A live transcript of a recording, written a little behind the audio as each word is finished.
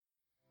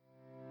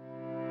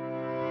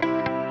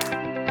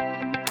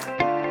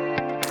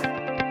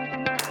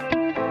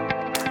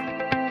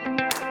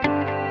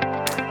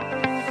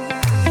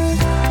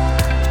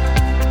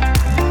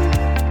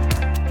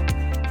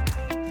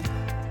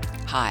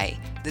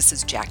This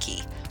is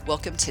Jackie.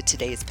 Welcome to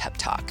today's Pep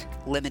Talk,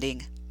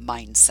 Limiting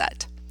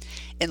Mindset.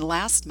 In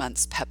last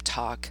month's Pep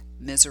Talk,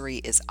 Misery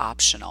is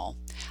Optional,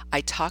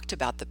 I talked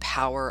about the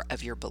power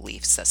of your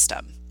belief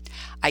system.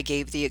 I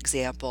gave the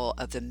example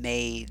of the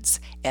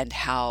maids and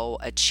how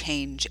a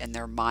change in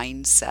their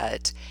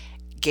mindset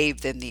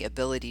gave them the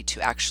ability to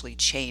actually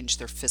change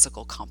their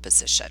physical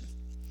composition.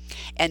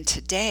 And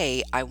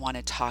today I want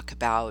to talk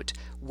about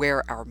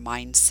where our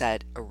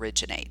mindset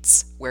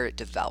originates, where it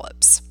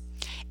develops.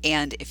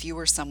 And if you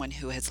are someone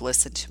who has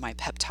listened to my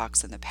pep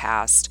talks in the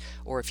past,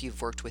 or if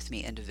you've worked with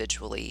me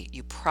individually,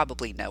 you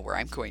probably know where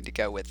I'm going to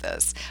go with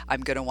this.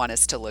 I'm going to want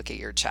us to look at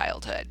your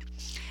childhood.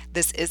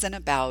 This isn't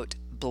about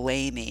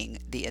blaming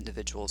the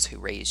individuals who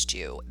raised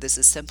you. This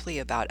is simply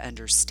about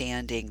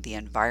understanding the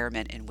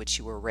environment in which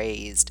you were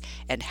raised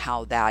and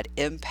how that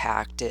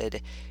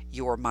impacted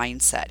your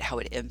mindset, how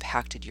it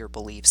impacted your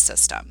belief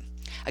system.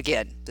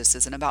 Again, this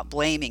isn't about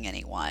blaming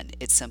anyone.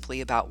 It's simply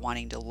about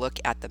wanting to look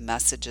at the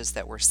messages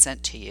that were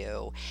sent to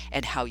you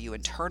and how you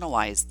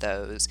internalize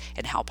those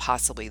and how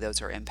possibly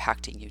those are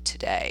impacting you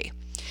today.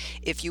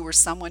 If you were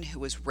someone who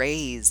was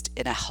raised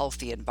in a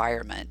healthy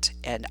environment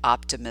and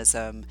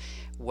optimism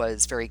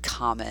was very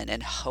common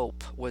and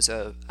hope was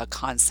a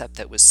concept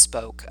that was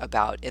spoke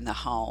about in the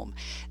home,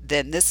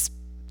 then this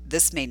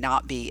may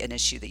not be an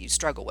issue that you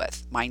struggle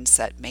with.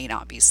 Mindset may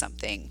not be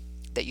something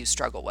that you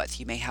struggle with.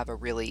 You may have a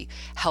really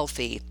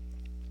healthy,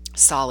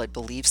 solid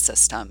belief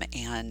system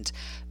and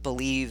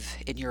believe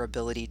in your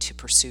ability to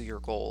pursue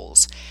your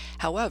goals.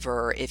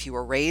 However, if you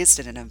were raised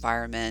in an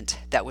environment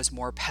that was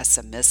more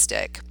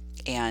pessimistic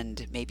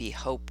and maybe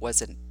hope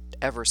wasn't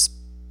ever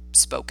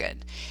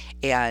spoken,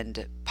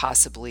 and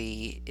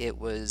possibly it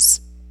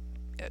was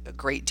a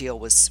great deal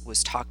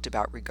was talked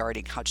about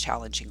regarding how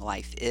challenging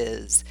life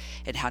is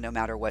and how no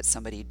matter what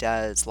somebody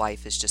does,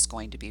 life is just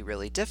going to be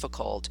really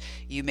difficult.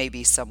 You may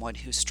be someone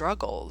who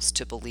struggles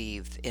to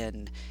believe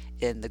in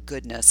the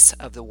goodness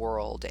of the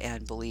world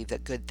and believe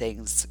that good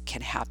things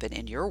can happen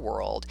in your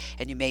world,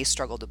 and you may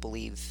struggle to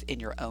believe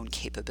in your own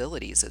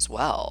capabilities as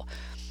well.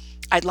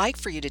 I'd like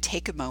for you to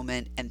take a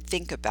moment and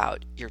think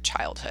about your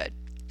childhood.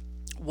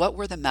 What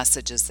were the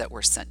messages that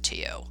were sent to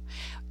you?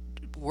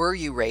 Were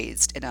you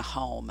raised in a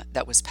home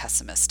that was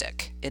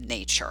pessimistic in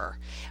nature?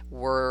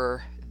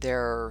 Were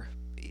there,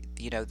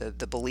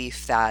 the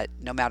belief that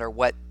no matter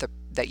what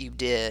that you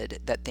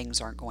did, that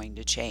things aren't going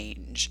to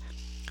change?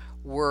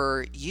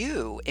 Were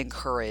you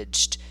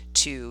encouraged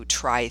to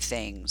try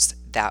things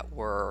that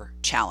were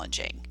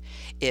challenging?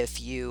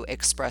 If you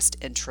expressed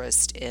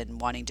interest in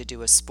wanting to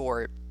do a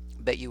sport,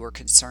 but you were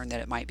concerned that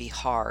it might be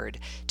hard,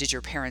 did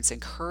your parents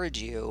encourage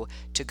you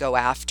to go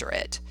after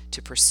it,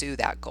 to pursue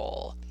that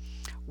goal?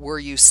 Were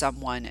you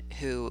someone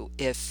who,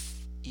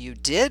 if you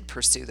did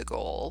pursue the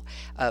goal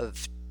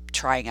of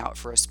trying out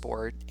for a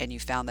sport and you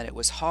found that it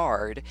was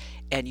hard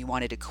and you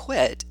wanted to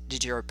quit,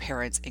 did your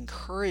parents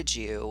encourage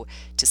you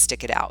to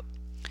stick it out,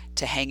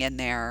 to hang in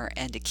there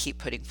and to keep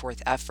putting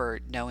forth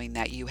effort, knowing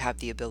that you have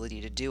the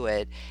ability to do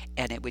it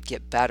and it would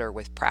get better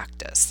with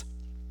practice?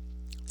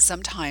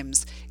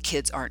 Sometimes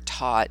kids aren't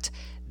taught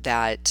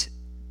that,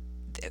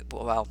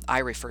 well, I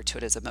refer to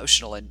it as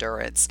emotional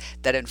endurance,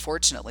 that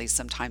unfortunately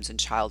sometimes in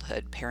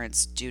childhood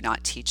parents do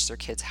not teach their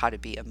kids how to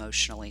be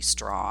emotionally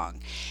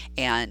strong.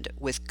 And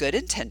with good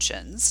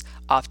intentions,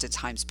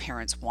 oftentimes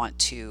parents want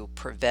to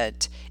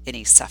prevent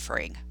any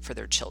suffering for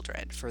their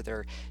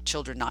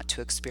children not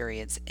to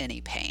experience any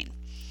pain.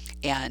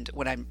 And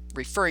when I'm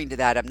referring to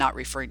that, I'm not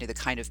referring to the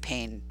kind of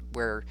pain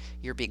where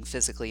you're being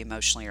physically,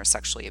 emotionally, or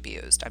sexually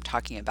abused. I'm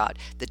talking about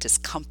the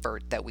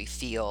discomfort that we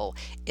feel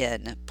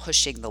in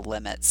pushing the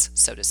limits,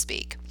 so to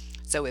speak.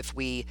 So if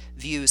we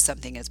view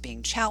something as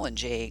being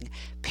challenging,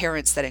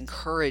 parents that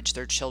encourage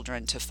their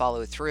children to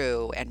follow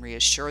through and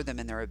reassure them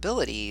in their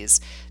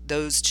abilities,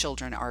 those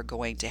children are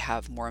going to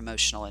have more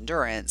emotional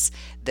endurance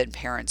than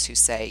parents who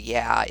say,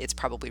 "Yeah, it's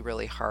probably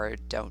really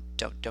hard. Don't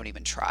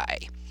even try."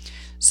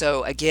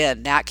 So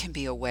again, that can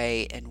be a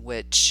way in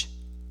which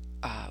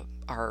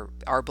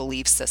our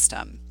belief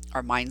system,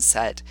 our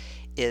mindset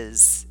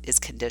is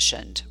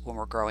conditioned when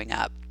we're growing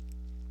up.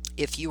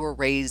 If you were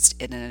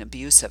raised in an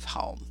abusive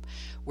home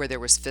where there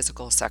was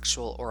physical,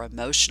 sexual, or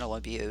emotional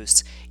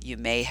abuse, you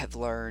may have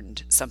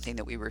learned something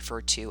that we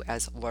refer to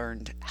as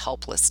learned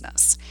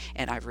helplessness.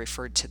 And I've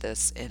referred to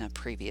this in a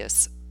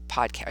previous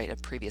podcast, a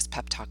previous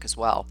pep talk as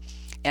well.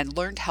 And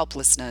learned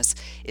helplessness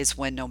is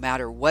when no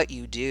matter what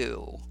you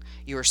do,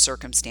 your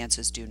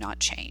circumstances do not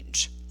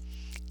change.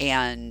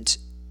 And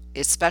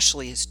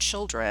especially as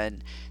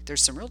children,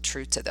 there's some real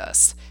truth to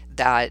this,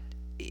 that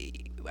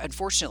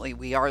unfortunately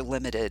we are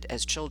limited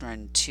as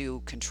children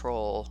to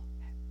control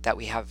that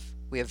we have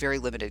very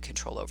limited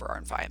control over our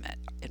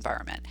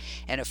environment.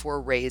 And if we're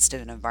raised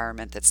in an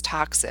environment that's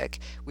toxic,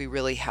 we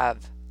really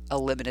have a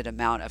limited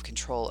amount of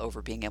control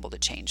over being able to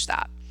change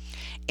that.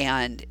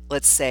 And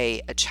let's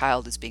say a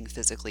child is being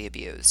physically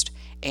abused,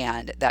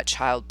 and that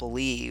child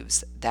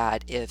believes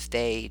that if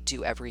they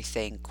do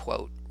everything,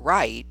 quote,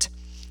 right,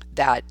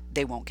 that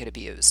they won't get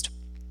abused.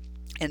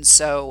 And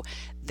so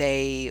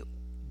they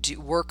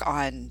work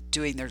on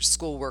doing their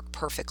schoolwork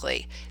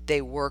perfectly.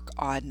 They work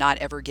on not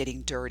ever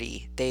getting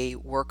dirty. They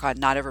work on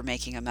not ever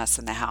making a mess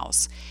in the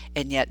house.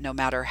 And yet, no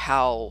matter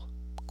how,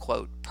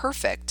 quote,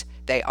 perfect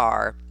they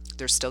are,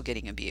 they're still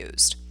getting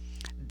abused.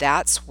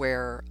 That's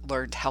where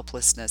learned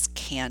helplessness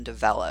can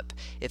develop,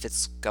 if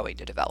it's going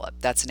to develop.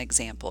 That's an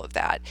example of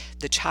that.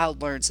 The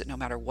child learns that no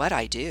matter what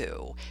I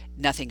do,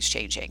 nothing's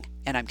changing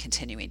and I'm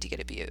continuing to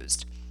get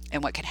abused.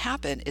 And what can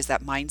happen is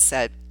that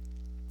mindset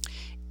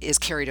is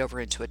carried over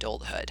into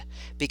adulthood,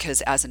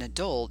 because as an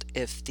adult,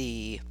 if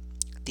the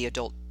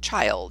adult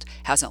child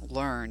hasn't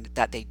learned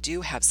that they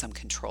do have some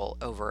control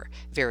over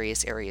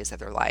various areas of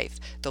their life,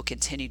 they'll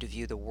continue to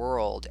view the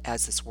world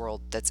as this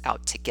world that's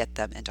out to get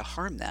them and to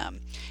harm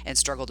them, and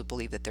struggle to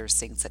believe that there's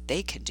things that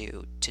they can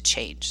do to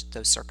change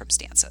those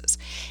circumstances.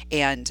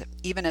 And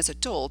even as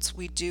adults,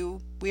 we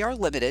are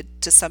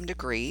limited to some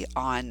degree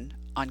on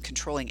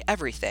controlling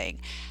everything.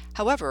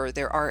 However,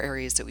 there are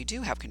areas that we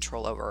do have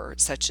control over,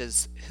 such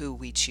as who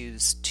we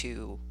choose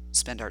to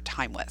spend our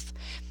time with.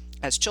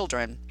 As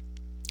children,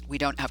 we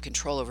don't have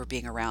control over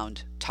being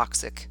around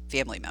toxic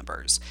family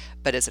members,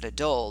 but as an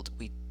adult,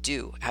 we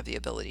do have the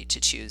ability to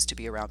choose to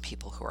be around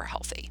people who are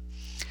healthy.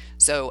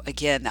 So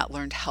again, that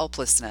learned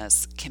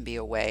helplessness can be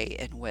a way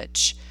in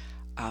which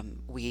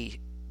we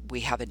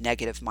have a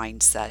negative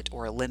mindset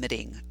or a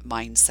limiting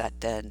mindset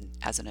then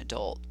as an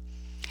adult.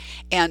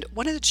 And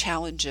one of the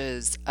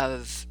challenges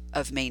of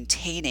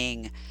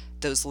maintaining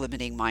those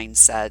limiting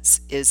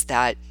mindsets is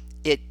that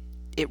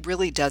it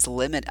really does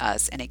limit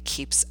us and it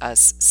keeps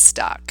us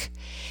stuck.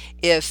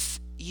 If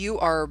you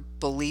are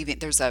believing,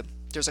 there's a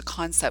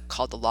concept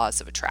called the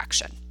laws of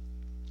attraction.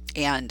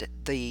 And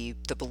the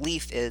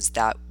belief is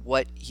that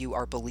what you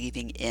are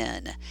believing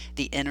in,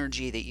 the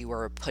energy that you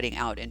are putting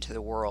out into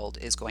the world,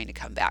 is going to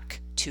come back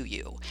to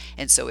you.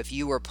 And so if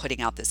you are putting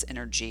out this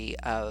energy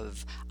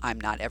of, I'm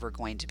not ever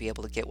going to be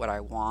able to get what I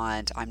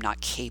want, I'm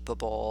not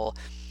capable,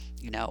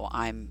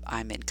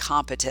 I'm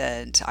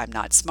incompetent, I'm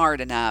not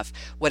smart enough,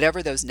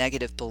 whatever those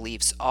negative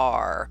beliefs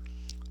are,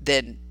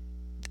 then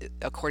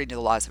according to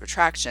the laws of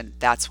attraction,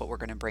 that's what we're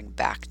going to bring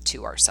back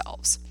to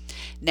ourselves.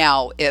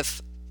 Now,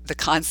 if the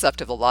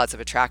concept of the laws of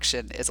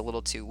attraction is a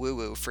little too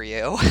woo-woo for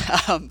you,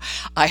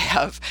 I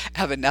have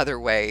another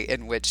way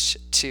in which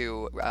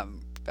to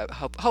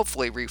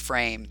hopefully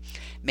reframe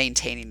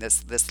maintaining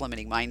this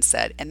limiting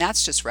mindset. And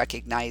that's just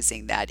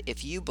recognizing that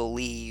if you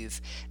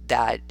believe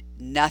that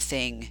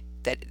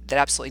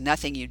absolutely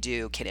nothing you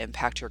do can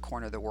impact your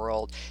corner of the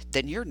world,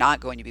 then you're not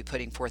going to be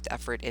putting forth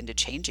effort into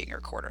changing your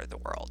corner of the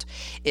world.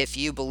 If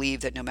you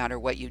believe that no matter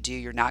what you do,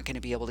 you're not going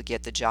to be able to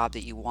get the job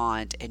that you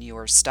want and you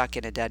are stuck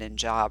in a dead-end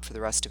job for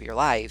the rest of your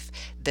life,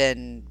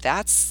 then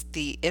that's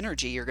the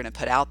energy you're going to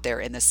put out there,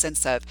 in the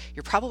sense of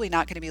you're probably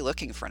not going to be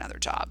looking for another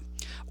job.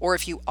 Or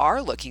if you are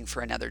looking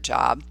for another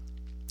job,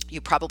 you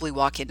probably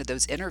walk into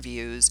those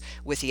interviews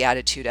with the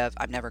attitude of,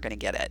 I'm never going to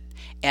get it.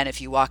 And if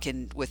you walk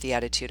in with the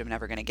attitude of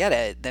never going to get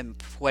it, then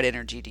what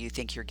energy do you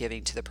think you're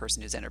giving to the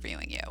person who's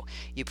interviewing you?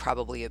 You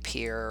probably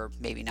appear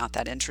maybe not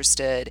that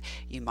interested.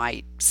 You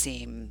might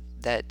seem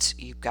that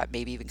you've got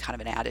maybe even kind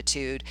of an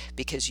attitude,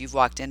 because you've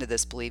walked into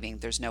this believing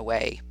there's no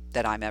way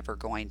that I'm ever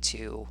going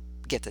to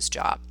get this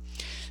job.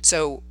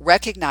 So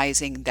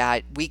recognizing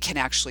that we can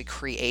actually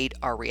create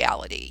our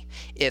reality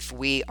if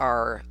we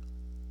are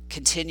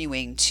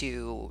continuing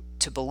to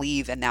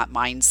believe in that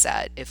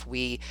mindset, if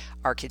we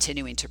are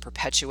continuing to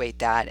perpetuate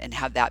that and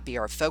have that be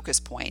our focus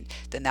point,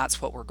 then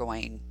that's what we're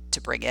going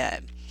to bring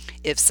in.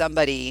 If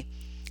somebody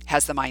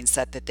has the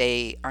mindset that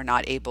they are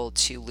not able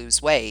to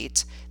lose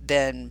weight,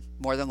 then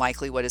more than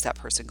likely, what is that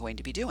person going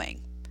to be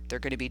doing? They're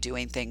going to be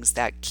doing things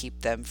that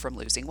keep them from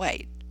losing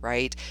weight,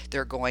 right?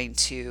 They're going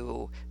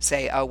to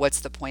say, oh, what's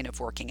the point of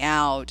working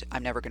out?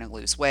 I'm never going to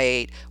lose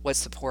weight.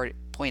 What's the point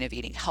of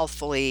eating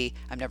healthfully?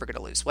 I'm never going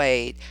to lose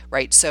weight,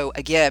 right? So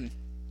again,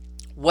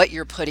 what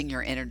you're putting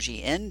your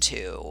energy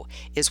into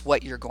is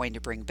what you're going to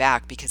bring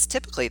back, because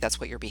typically that's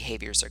what your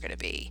behaviors are going to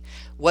be.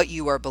 What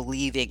you are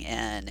believing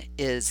in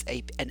is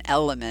an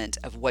element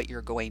of what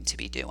you're going to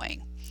be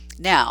doing.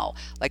 Now,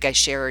 like I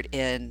shared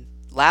in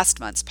last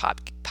month's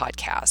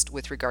podcast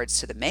with regards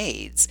to the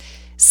maids,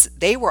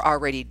 they were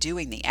already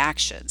doing the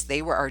actions,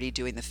 they were already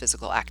doing the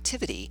physical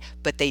activity,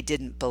 but they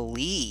didn't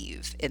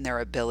believe in their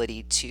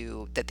ability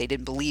they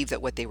didn't believe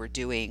that what they were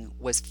doing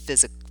was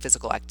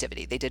physical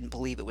activity. They didn't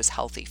believe it was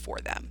healthy for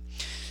them.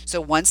 So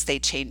once they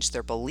changed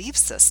their belief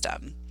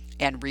system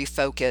and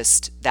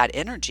refocused that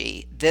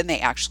energy, then they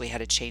actually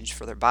had a change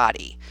for their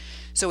body.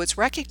 So it's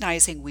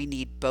recognizing we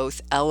need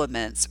both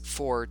elements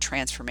for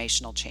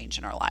transformational change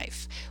in our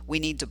life. We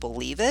need to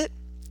believe it,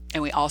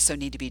 and we also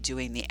need to be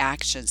doing the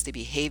actions, the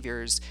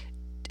behaviors,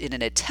 in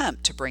an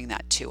attempt to bring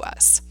that to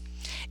us.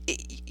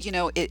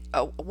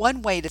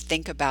 One way to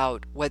think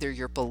about whether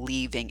you're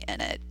believing in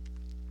it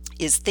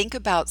is think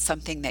about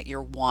something that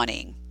you're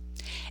wanting.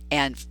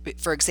 And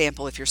for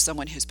example, if you're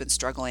someone who's been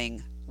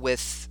struggling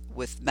with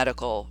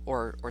medical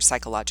or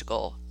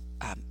psychological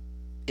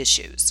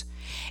issues,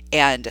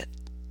 and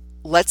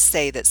let's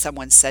say that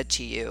someone said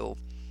to you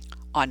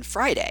on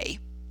Friday,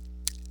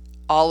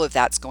 all of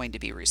that's going to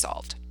be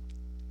resolved.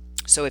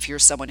 So if you're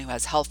someone who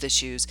has health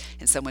issues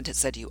and someone had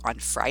said to you on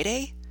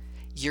Friday,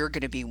 you're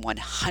going to be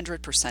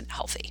 100%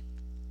 healthy.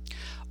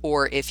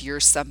 Or if you're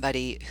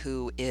somebody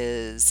who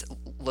is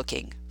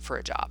looking for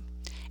a job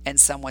and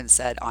someone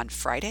said on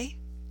Friday,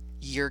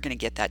 you're going to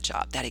get that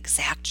job, that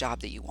exact job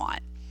that you want.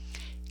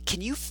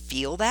 Can you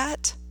feel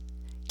that?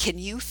 Can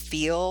you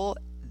feel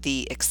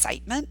the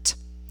excitement?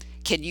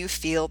 Can you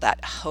feel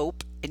that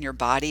hope in your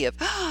body of,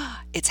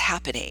 it's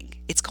happening.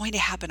 It's going to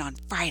happen on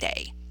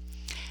Friday.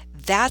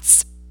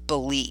 That's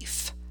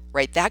belief,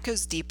 right? That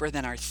goes deeper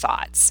than our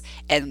thoughts.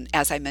 And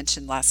as I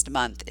mentioned last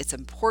month, it's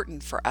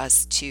important for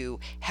us to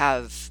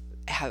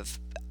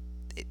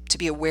to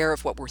be aware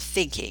of what we're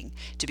thinking,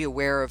 to be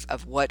aware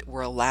of what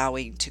we're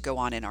allowing to go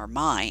on in our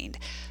mind.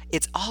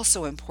 It's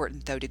also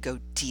important, though, to go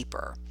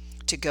deeper,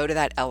 to go to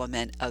that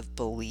element of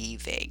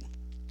believing.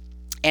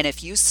 And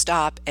if you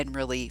stop and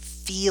really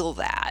feel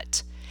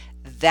that,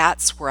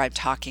 that's where I'm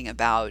talking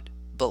about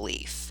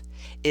belief,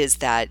 is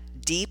that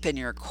deep in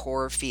your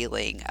core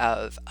feeling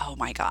of, oh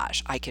my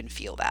gosh, I can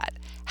feel that.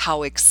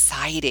 How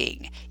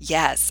exciting.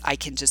 Yes, I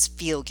can just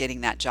feel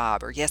getting that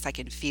job, or yes, I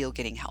can feel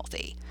getting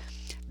healthy.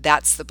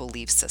 That's the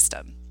belief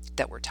system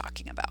that we're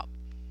talking about.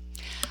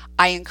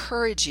 I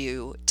encourage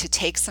you to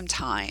take some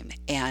time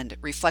and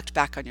reflect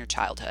back on your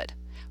childhood.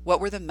 What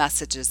were the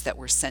messages that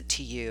were sent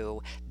to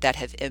you that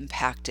have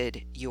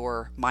impacted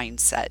your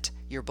mindset,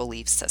 your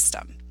belief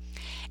system?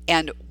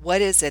 And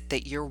what is it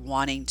that you're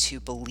wanting to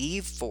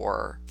believe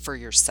for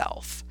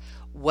yourself?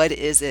 What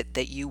is it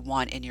that you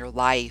want in your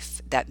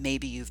life that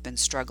maybe you've been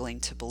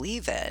struggling to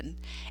believe in?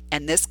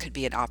 And this could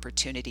be an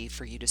opportunity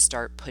for you to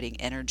start putting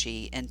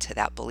energy into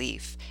that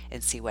belief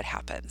and see what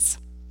happens.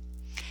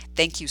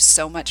 Thank you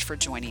so much for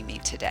joining me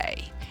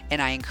today.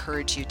 And I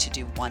encourage you to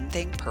do one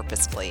thing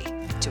purposefully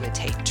to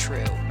attain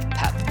true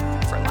pep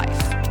for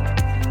life.